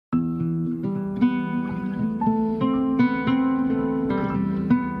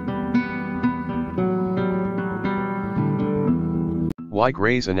Why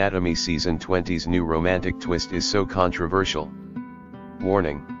Grey's Anatomy Season 20's new romantic twist is so controversial.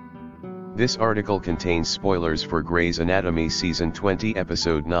 Warning. This article contains spoilers for Grey's Anatomy Season 20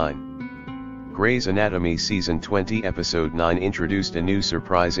 Episode 9. Grey's Anatomy Season 20 Episode 9 introduced a new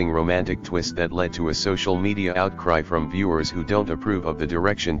surprising romantic twist that led to a social media outcry from viewers who don't approve of the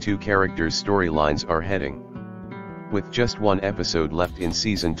direction two characters' storylines are heading. With just one episode left in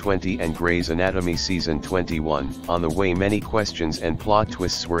Season 20 and Grey's Anatomy Season 21 on the way, many questions and plot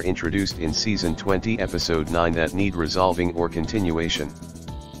twists were introduced in Season 20 Episode 9 that need resolving or continuation.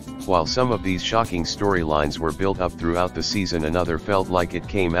 While some of these shocking storylines were built up throughout the season, another felt like it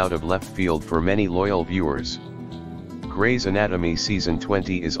came out of left field for many loyal viewers. Grey's Anatomy Season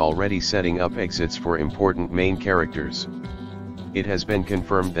 20 is already setting up exits for important main characters. It has been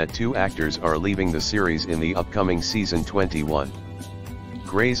confirmed that two actors are leaving the series in the upcoming Season 21.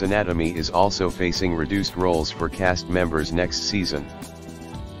 Grey's Anatomy is also facing reduced roles for cast members next season.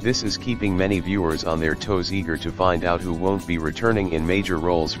 This is keeping many viewers on their toes, eager to find out who won't be returning in major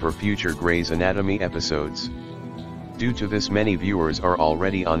roles for future Grey's Anatomy episodes. Due to this, many viewers are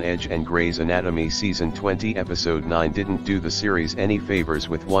already on edge, and Grey's Anatomy Season 20 Episode 9 didn't do the series any favors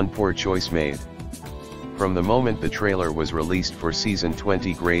with one poor choice made. From the moment the trailer was released for Season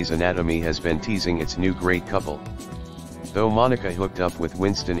 20, Grey's Anatomy has been teasing its new great couple. Though Monica hooked up with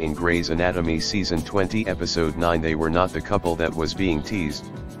Winston in Grey's Anatomy Season 20 Episode 9, they were not the couple that was being teased.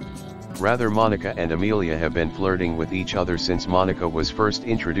 Rather, Monica and Amelia have been flirting with each other since Monica was first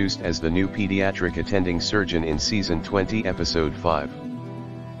introduced as the new pediatric attending surgeon in Season 20 Episode 5.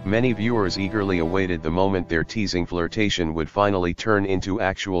 Many viewers eagerly awaited the moment their teasing flirtation would finally turn into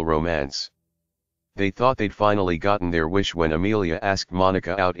actual romance. They thought they'd finally gotten their wish when Amelia asked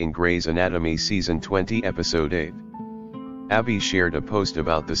Monica out in Grey's Anatomy Season 20 Episode 8. Abby shared a post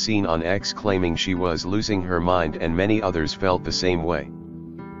about the scene on X, claiming she was losing her mind, and many others felt the same way.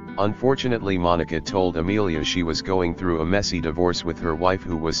 Unfortunately, Monica told Amelia she was going through a messy divorce with her wife,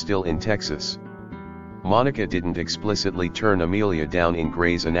 who was still in Texas. Monica didn't explicitly turn Amelia down in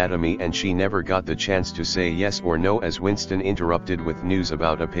Grey's Anatomy, and she never got the chance to say yes or no as Winston interrupted with news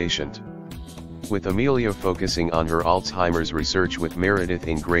about a patient. With Amelia focusing on her Alzheimer's research with Meredith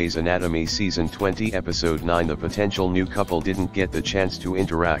in Grey's Anatomy Season 20 Episode 9, the potential new couple didn't get the chance to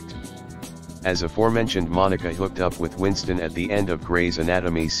interact. As aforementioned, Monica hooked up with Winston at the end of Grey's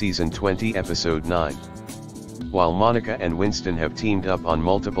Anatomy Season 20 Episode 9. While Monica and Winston have teamed up on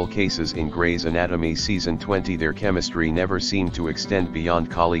multiple cases in Grey's Anatomy Season 20, their chemistry never seemed to extend beyond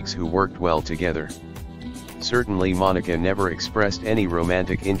colleagues who worked well together. Certainly, Monica never expressed any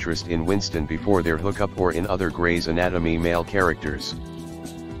romantic interest in Winston before their hookup or in other Grey's Anatomy male characters.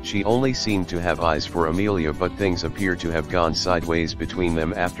 She only seemed to have eyes for Amelia, but things appear to have gone sideways between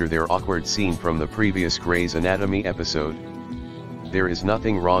them after their awkward scene from the previous Grey's Anatomy episode. There is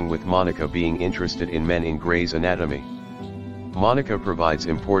nothing wrong with Monica being interested in men in Grey's Anatomy. Monica provides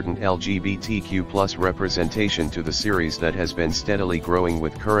important LGBTQ+ representation to the series that has been steadily growing,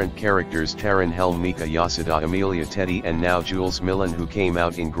 with current characters Taryn Helm, Mika Yasuda, Amelia Teddy, and now Jules Millen, who came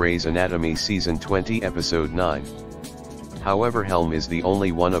out in Grey's Anatomy Season 20 Episode 9. However, Helm is the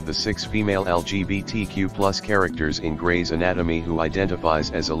only one of the 6 female LGBTQ+ characters in Grey's Anatomy who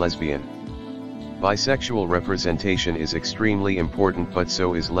identifies as a lesbian. Bisexual representation is extremely important, but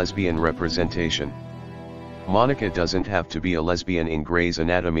so is lesbian representation. Monica doesn't have to be a lesbian in Grey's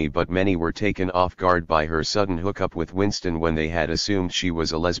Anatomy, but many were taken off guard by her sudden hookup with Winston when they had assumed she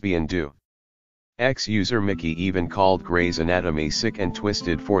was a lesbian. X-user Mickey even called Grey's Anatomy sick and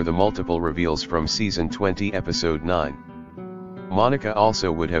twisted for the multiple reveals from Season 20 Episode 9. Monica also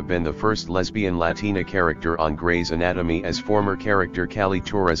would have been the first lesbian Latina character on Grey's Anatomy, as former character Callie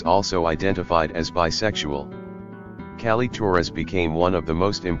Torres also identified as bisexual. Callie Torres became one of the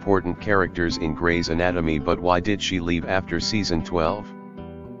most important characters in Grey's Anatomy, but why did she leave after Season 12?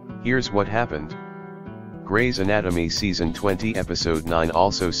 Here's what happened. Grey's Anatomy Season 20 Episode 9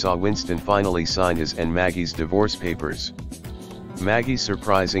 also saw Winston finally sign his and Maggie's divorce papers. Maggie's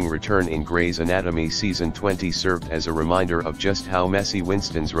surprising return in Grey's Anatomy Season 20 served as a reminder of just how messy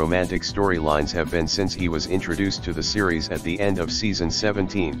Winston's romantic storylines have been since he was introduced to the series at the end of Season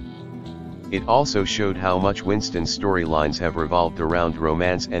 17. It also showed how much Winston's storylines have revolved around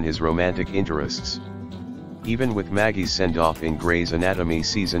romance and his romantic interests. Even with Maggie's send-off in Grey's Anatomy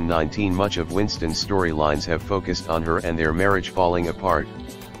Season 19, much of Winston's storylines have focused on her and their marriage falling apart.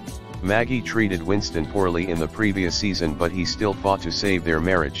 Maggie treated Winston poorly in the previous season, but he still fought to save their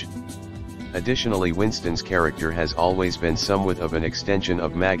marriage. Additionally, Winston's character has always been somewhat of an extension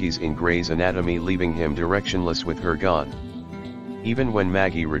of Maggie's in Grey's Anatomy, leaving him directionless with her gone. Even when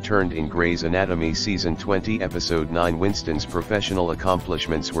Maggie returned in Grey's Anatomy Season 20 Episode 9, Winston's professional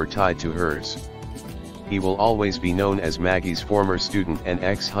accomplishments were tied to hers. He will always be known as Maggie's former student and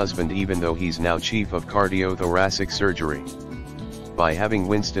ex-husband, even though he's now chief of cardiothoracic surgery. By having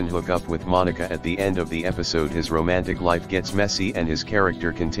Winston hook up with Monica at the end of the episode, his romantic life gets messy and his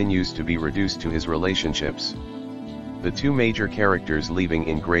character continues to be reduced to his relationships. The two major characters leaving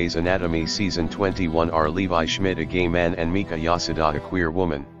in Grey's Anatomy Season 21 are Levi Schmidt, a gay man, and Mika Yasuda, a queer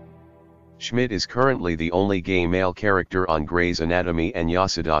woman. Schmidt is currently the only gay male character on Grey's Anatomy, and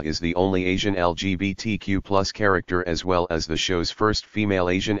Yasuda is the only Asian LGBTQ+ character, as well as the show's first female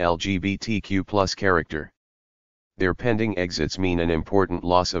Asian LGBTQ+ character. Their pending exits mean an important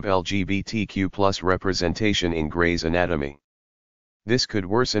loss of LGBTQ+ representation in Grey's Anatomy. This could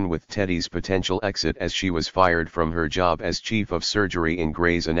worsen with Teddy's potential exit, as she was fired from her job as chief of surgery in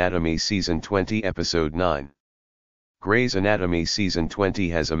Grey's Anatomy Season 20 Episode 9. Grey's Anatomy Season 20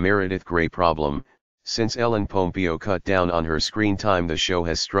 has a Meredith Grey problem. Since Ellen Pompeo cut down on her screen time, the show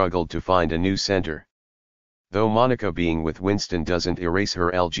has struggled to find a new center. Though Monica being with Winston doesn't erase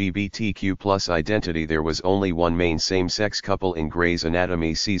her LGBTQ+ identity, there was only one main same-sex couple in Grey's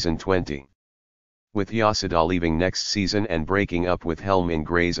Anatomy Season 20. With Yasuda leaving next season and breaking up with Helm in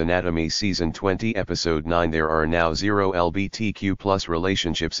Grey's Anatomy Season 20 Episode 9, there are now 0 LGBTQ+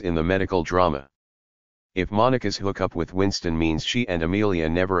 relationships in the medical drama. If Monica's hookup with Winston means she and Amelia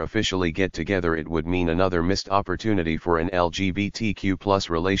never officially get together, it would mean another missed opportunity for an LGBTQ+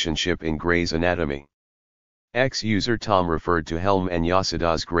 relationship in Grey's Anatomy. Ex-user Tom referred to Helm and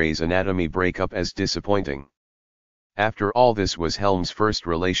Yasuda's Grey's Anatomy breakup as disappointing. After all, this was Helm's first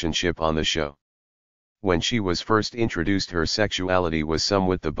relationship on the show. When she was first introduced, her sexuality was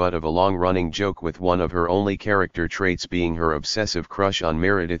somewhat the butt of a long-running joke, with one of her only character traits being her obsessive crush on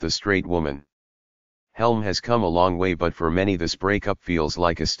Meredith, a straight woman. Helm has come a long way, but for many this breakup feels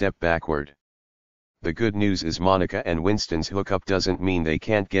like a step backward. The good news is Monica and Winston's hookup doesn't mean they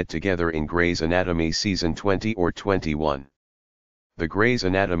can't get together in Grey's Anatomy Season 20 or 21. The Grey's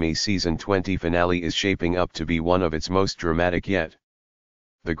Anatomy Season 20 finale is shaping up to be one of its most dramatic yet.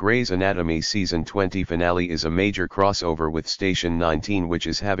 The Grey's Anatomy Season 20 finale is a major crossover with Station 19, which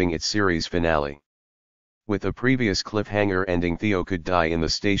is having its series finale. With a previous cliffhanger ending, Theo could die in the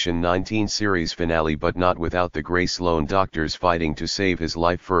Station 19 series finale, but not without the Grey Sloan doctors fighting to save his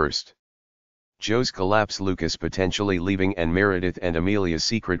life first. Joe's collapse, Lucas potentially leaving, and Meredith and Amelia's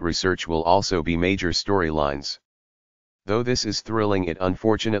secret research will also be major storylines. Though this is thrilling, it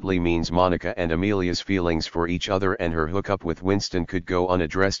unfortunately means Monica and Amelia's feelings for each other and her hookup with Winston could go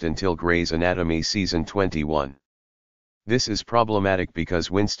unaddressed until Grey's Anatomy Season 21. This is problematic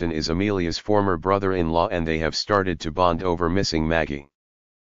because Winston is Amelia's former brother-in-law and they have started to bond over missing Maggie.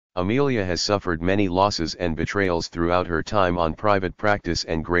 Amelia has suffered many losses and betrayals throughout her time on Private Practice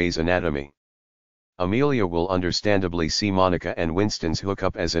and Grey's Anatomy. Amelia will understandably see Monica and Winston's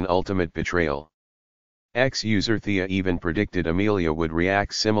hookup as an ultimate betrayal. Ex-user Thea even predicted Amelia would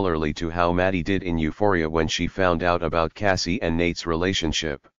react similarly to how Maddie did in Euphoria when she found out about Cassie and Nate's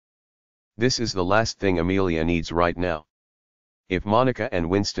relationship. This is the last thing Amelia needs right now. If Monica and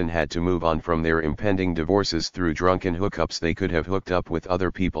Winston had to move on from their impending divorces through drunken hookups, they could have hooked up with other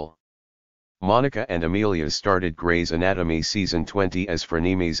people. Monica and Amelia started Grey's Anatomy Season 20 as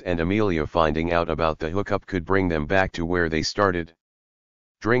frenemies, and Amelia finding out about the hookup could bring them back to where they started.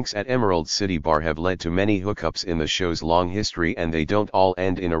 Drinks at Emerald City Bar have led to many hookups in the show's long history, and they don't all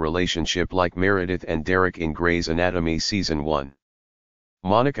end in a relationship like Meredith and Derek in Grey's Anatomy Season 1.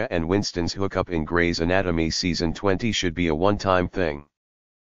 Monica and Winston's hookup in Grey's Anatomy Season 20 should be a one-time thing.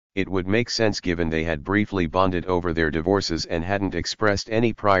 It would make sense given they had briefly bonded over their divorces and hadn't expressed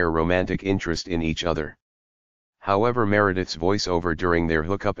any prior romantic interest in each other. However, Meredith's voiceover during their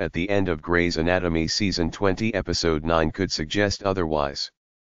hookup at the end of Grey's Anatomy Season 20 Episode 9 could suggest otherwise.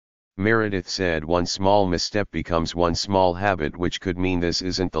 Meredith said, "One small misstep becomes one small habit," which could mean this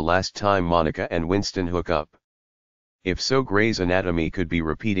isn't the last time Monica and Winston hook up. If so, Grey's Anatomy could be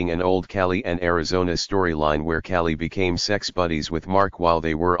repeating an old Callie and Arizona storyline where Callie became sex buddies with Mark while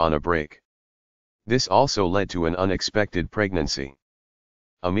they were on a break. This also led to an unexpected pregnancy.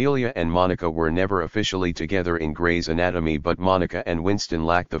 Amelia and Monica were never officially together in Grey's Anatomy, but Monica and Winston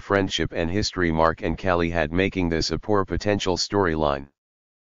lacked the friendship and history Mark and Callie had, making this a poor potential storyline.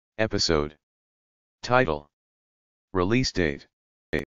 Episode. Title. Release date.